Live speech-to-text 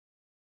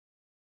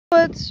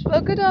Well,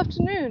 good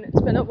afternoon.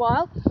 It's been a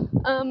while.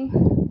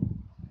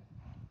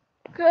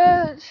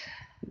 Good.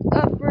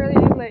 Up really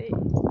late.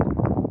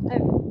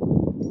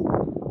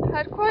 I've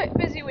had quite a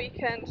busy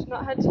weekend.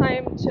 Not had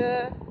time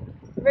to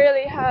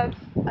really have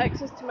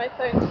access to my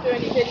phone to do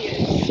any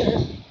videos.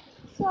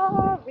 So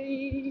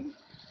sorry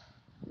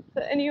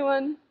for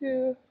anyone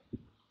who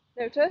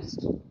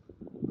noticed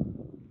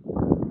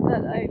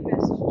that I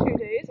missed 2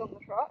 days on the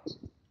trot.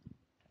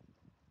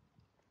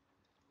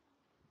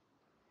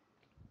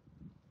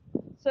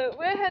 So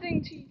we're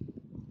heading to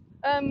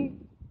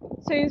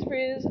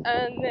Sainsbury's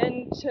and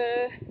then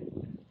to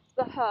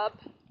the hub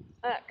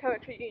at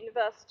Coventry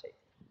University.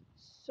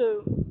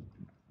 So,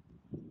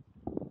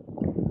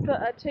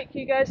 thought I'd take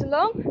you guys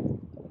along.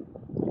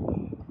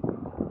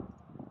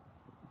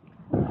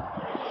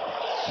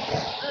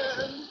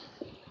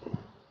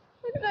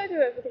 What did I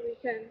do over the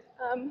weekend?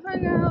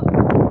 Hung out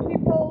with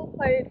people,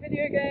 played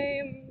video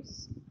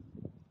games,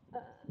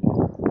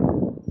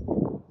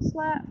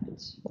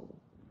 slept,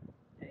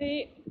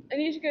 ate. I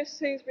need to go to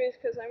Sainsbury's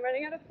because I'm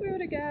running out of food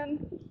again,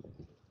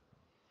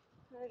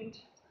 and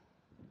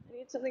I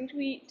need something to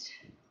eat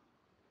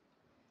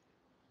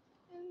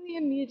in the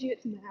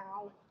immediate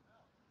now.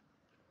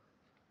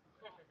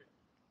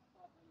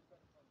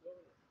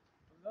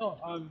 No,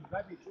 I'm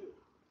happy too.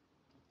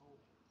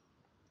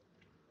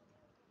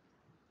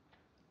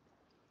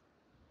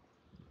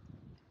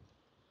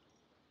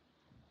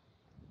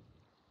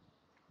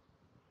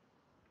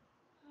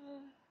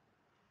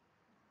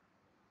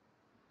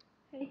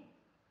 Hey,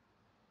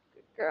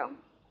 good girl.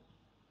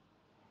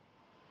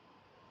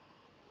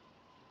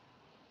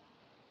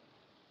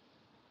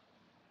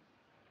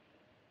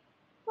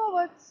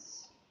 Well,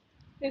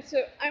 okay, so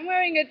I'm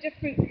wearing a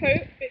different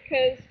coat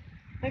because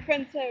my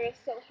friend Sarah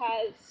still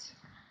has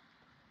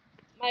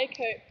my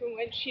coat from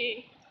when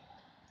she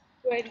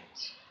went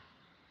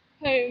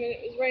home and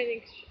it was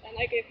raining, and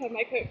I gave her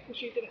my coat because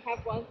she didn't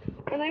have one.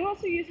 And I'm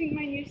also using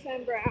my new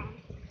Sam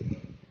Brown.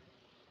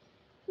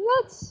 So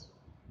that's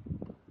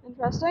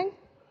interesting.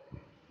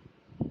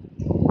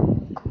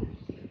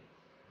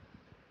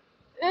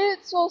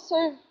 It's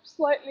also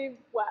slightly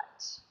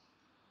wet.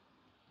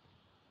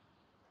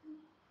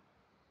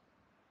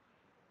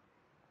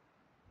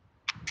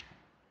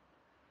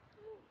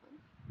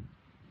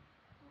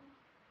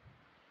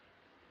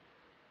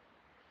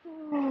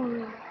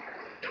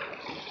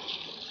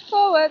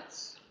 So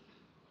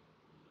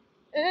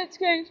it's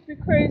going to be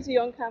crazy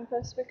on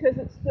campus because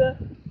it's the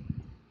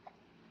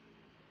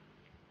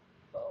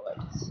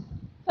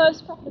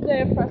first proper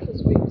day of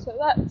Freshers Week, so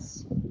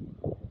that's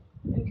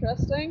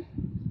interesting.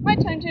 My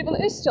timetable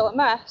is still a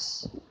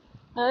mess,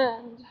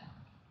 and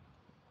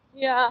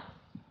yeah,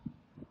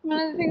 one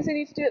of the things I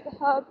need to do at the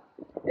hub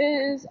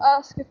is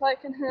ask if I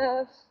can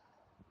have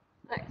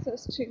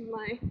access to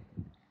my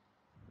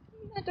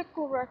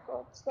medical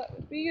records. That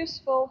would be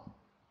useful,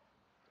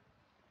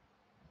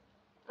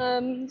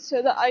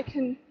 so that I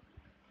can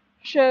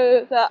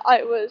show that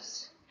I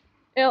was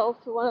ill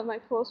for one of my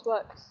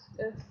courseworks,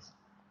 so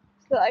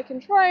that I can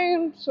try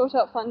and sort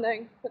out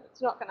funding, but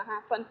it's not going to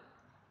happen.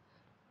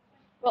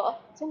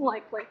 Well, it's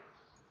unlikely.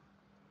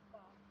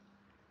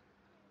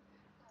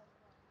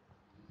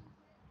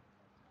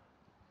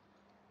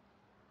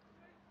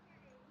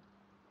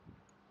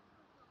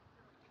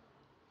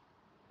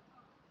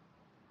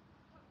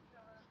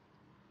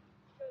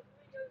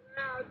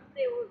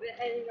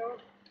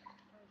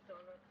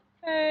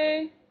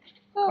 Hey.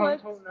 Oh,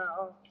 Can't talk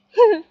now.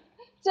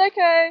 it's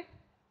okay.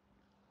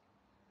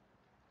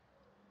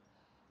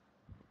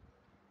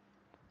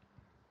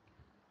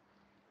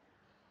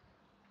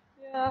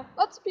 Yeah,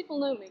 lots of people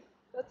know me.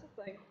 That's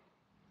the thing.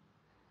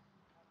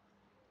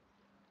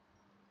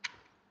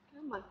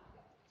 Come on,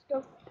 let's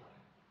go.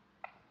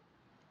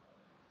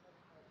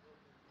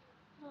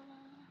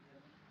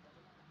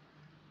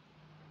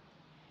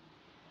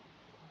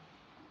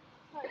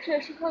 Actually, I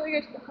should probably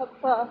go to the hub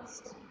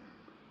first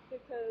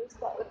because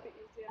that would be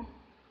easier.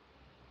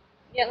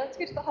 Yeah, let's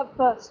go to the hub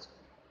first.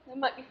 There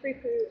might be free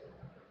food.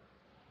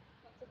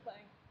 That's the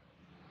thing.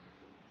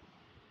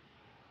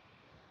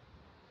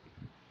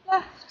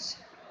 Left.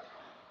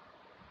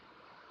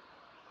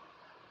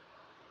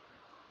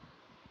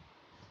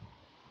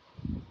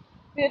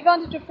 The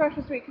advantage of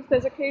Freshers Week is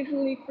there's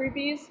occasionally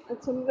freebies,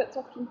 and some of it's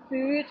often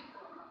food.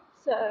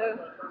 So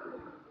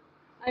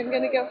I'm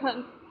going to go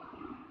hunt.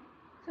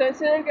 So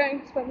instead of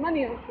going to spend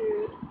money on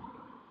food,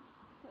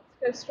 let's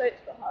go straight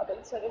to the hub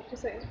instead of to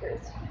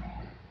Sainsbury's.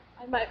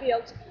 I might be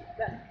able to eat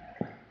then.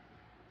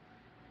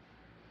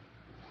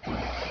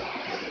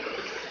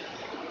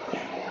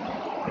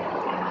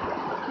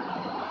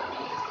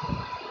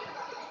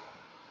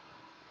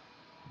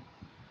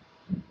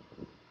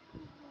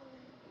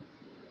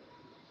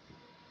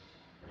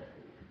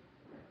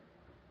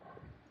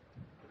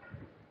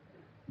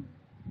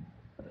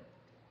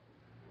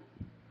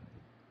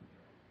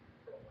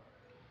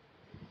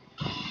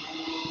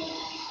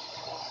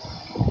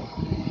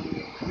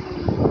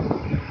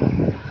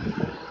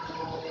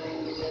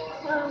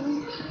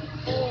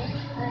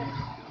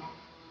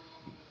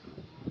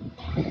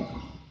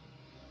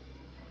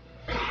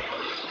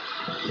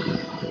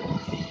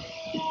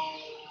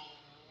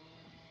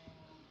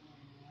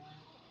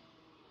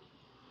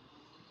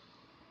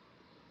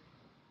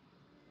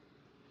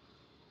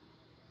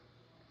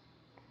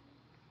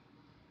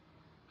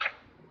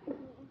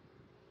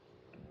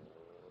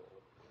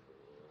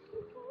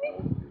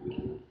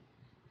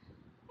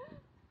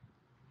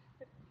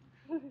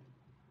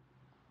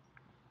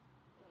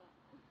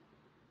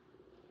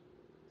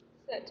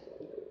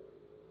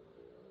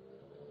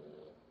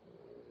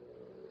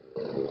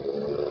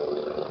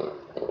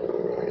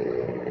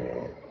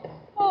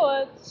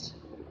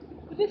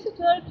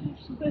 Recitarci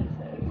questo.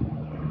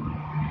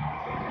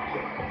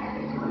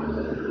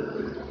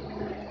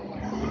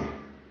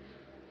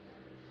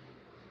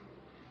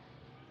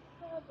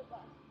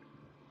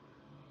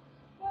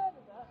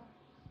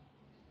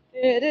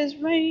 It is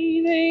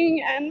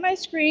raining and my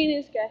screen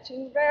is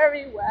getting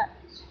very wet,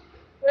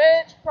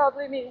 which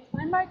probably means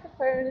my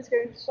microphone is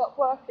going to stop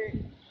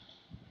working.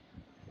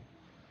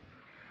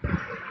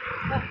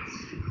 That's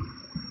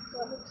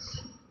good.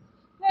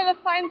 Layla,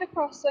 find the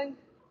crossing.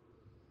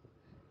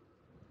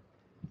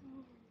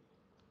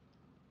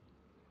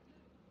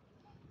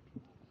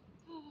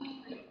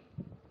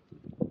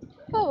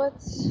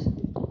 Forwards.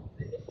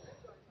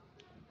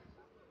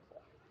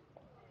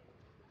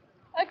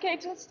 Okay,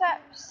 to the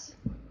steps.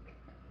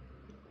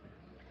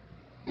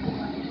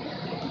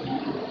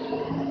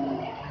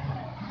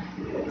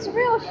 It's a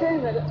real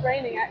shame that it's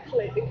raining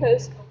actually,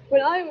 because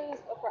when I was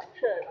a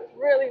fracture, it was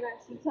really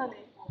nice and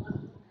sunny.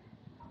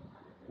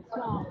 It's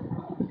not.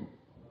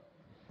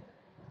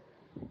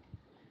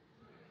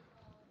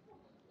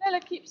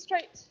 Layla, keep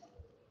straight.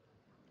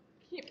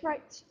 Keep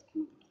right.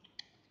 Come on.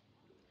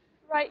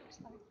 Right.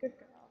 Oh, good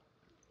girl.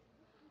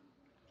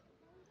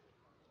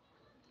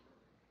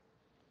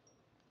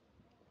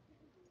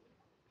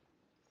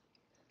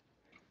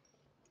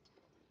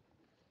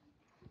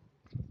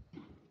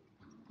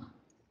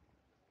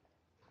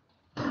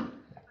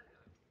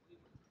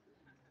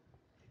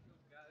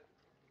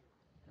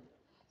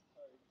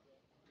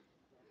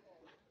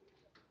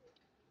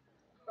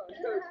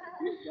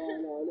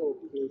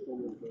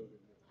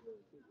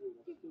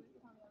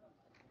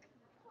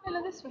 Layla,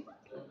 this way.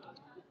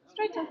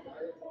 Straighter.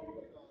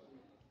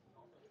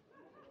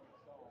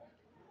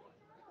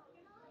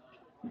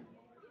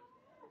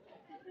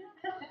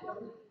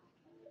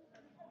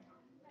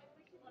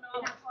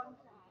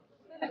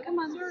 Layla, come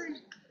on.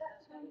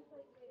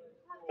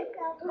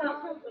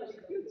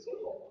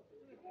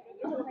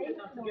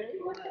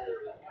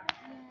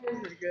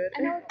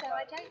 And also,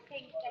 I don't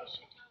think they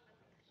should.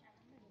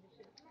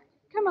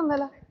 Come on,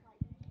 Layla.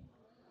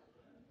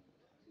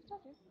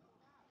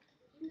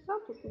 She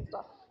started some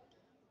stuff.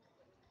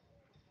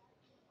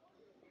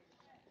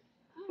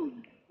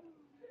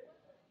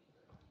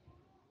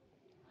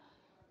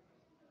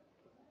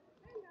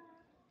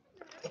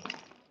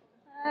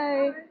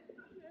 Hi.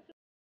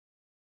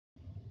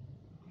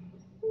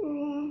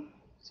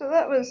 So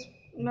that was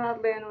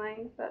mildly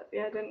annoying, but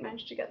yeah, I didn't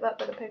manage to get that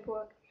bit of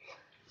paperwork.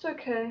 It's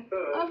okay.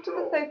 After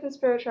the Faith and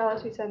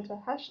Spirituality Centre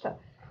hashtag,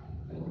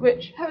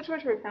 which have a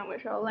Twitter account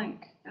which I'll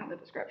link in the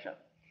description.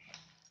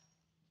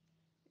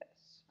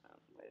 Yes.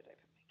 Where did I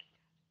put my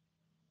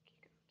key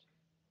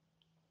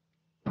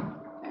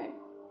card? Okay.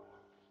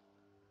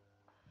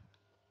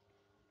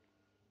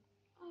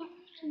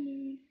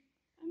 Afternoon.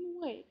 I'm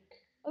awake.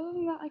 Other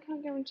than that, I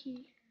can't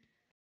guarantee